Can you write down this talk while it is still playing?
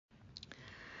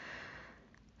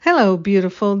Hello,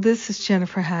 beautiful. This is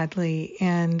Jennifer Hadley,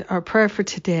 and our prayer for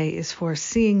today is for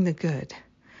seeing the good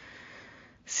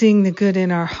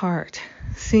in our heart,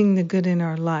 seeing the good in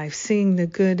our life, seeing the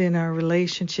good in our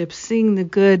relationships, seeing the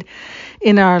good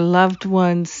in our loved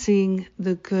ones, seeing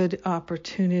the good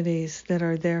opportunities that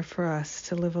are there for us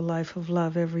to live a life of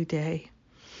love every day.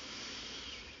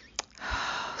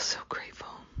 So grateful.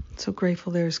 So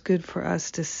grateful there's good for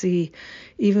us to see,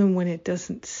 even when it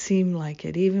doesn't seem like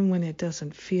it, even when it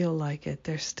doesn't feel like it,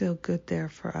 there's still good there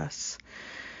for us.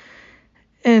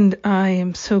 And I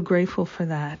am so grateful for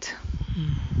that.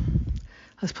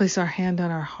 Let's place our hand on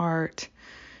our heart,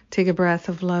 take a breath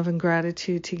of love and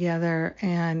gratitude together,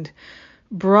 and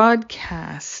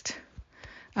broadcast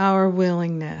our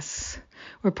willingness.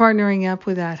 We're partnering up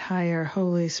with that higher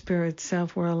Holy Spirit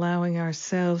self. We're allowing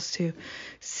ourselves to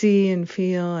see and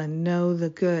feel and know the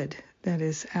good that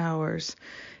is ours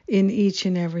in each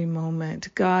and every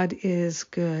moment. God is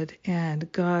good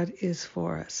and God is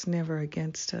for us, never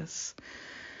against us.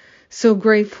 So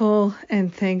grateful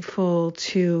and thankful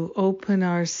to open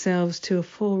ourselves to a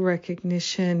full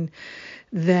recognition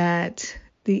that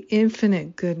the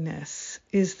infinite goodness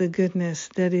is the goodness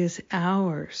that is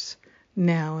ours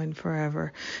now and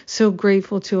forever. So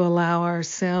grateful to allow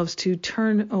ourselves to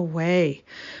turn away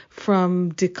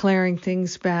from declaring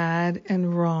things bad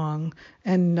and wrong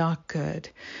and not good.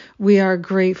 We are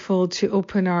grateful to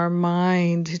open our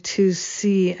mind to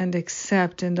see and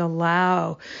accept and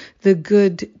allow the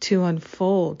good to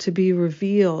unfold, to be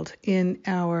revealed in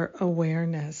our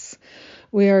awareness.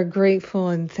 We are grateful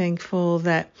and thankful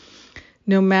that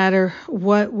no matter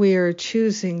what we are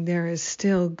choosing, there is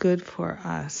still good for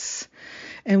us.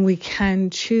 And we can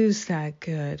choose that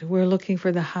good. We're looking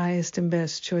for the highest and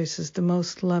best choices, the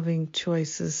most loving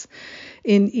choices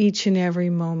in each and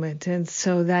every moment. And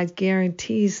so that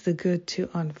guarantees the good to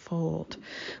unfold.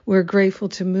 We're grateful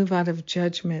to move out of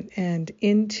judgment and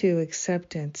into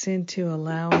acceptance, into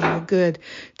allowing the good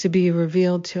to be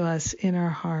revealed to us in our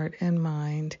heart and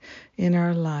mind, in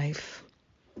our life.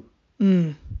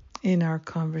 In our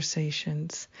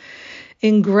conversations.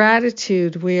 In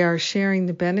gratitude, we are sharing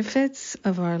the benefits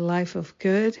of our life of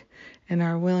good and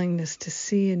our willingness to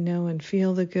see and know and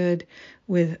feel the good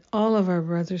with all of our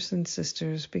brothers and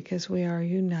sisters because we are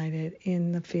united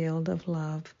in the field of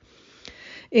love.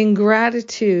 In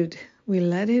gratitude, we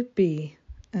let it be,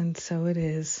 and so it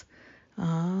is.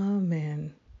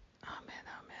 Amen.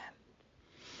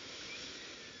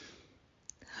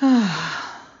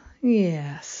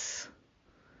 Yes.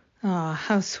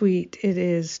 How sweet it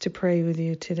is to pray with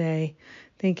you today.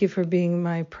 Thank you for being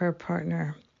my prayer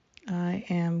partner. I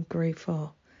am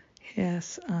grateful.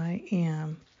 Yes, I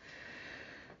am.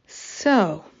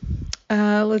 So,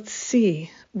 let's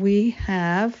see. We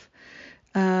have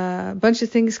a bunch of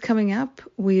things coming up.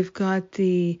 We've got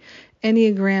the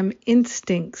Enneagram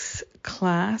Instincts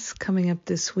class coming up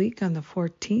this week on the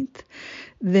 14th.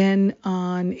 Then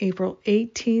on April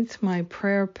 18th, my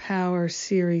Prayer Power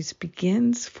series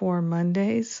begins for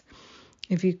Mondays.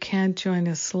 If you can't join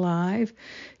us live,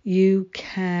 you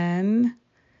can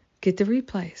get the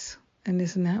replays. And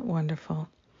isn't that wonderful?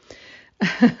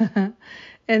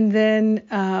 And then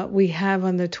we have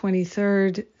on the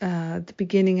 23rd, the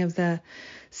beginning of the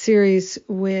series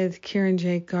with Kieran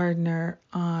J. Gardner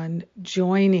on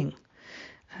joining.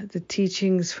 The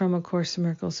teachings from A Course in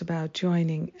Miracles about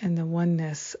joining and the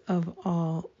oneness of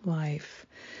all life.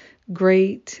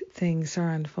 Great things are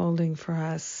unfolding for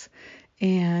us.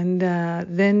 And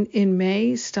then in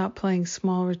May, Stop Playing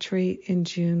Small Retreat. In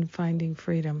June, Finding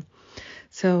Freedom.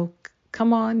 So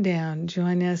come on down.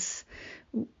 Join us,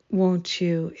 won't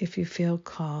you, if you feel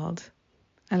called.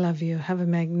 I love you. Have a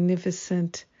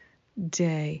magnificent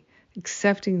day.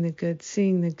 Accepting the good,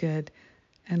 seeing the good,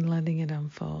 and letting it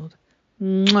unfold.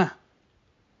 Mwah.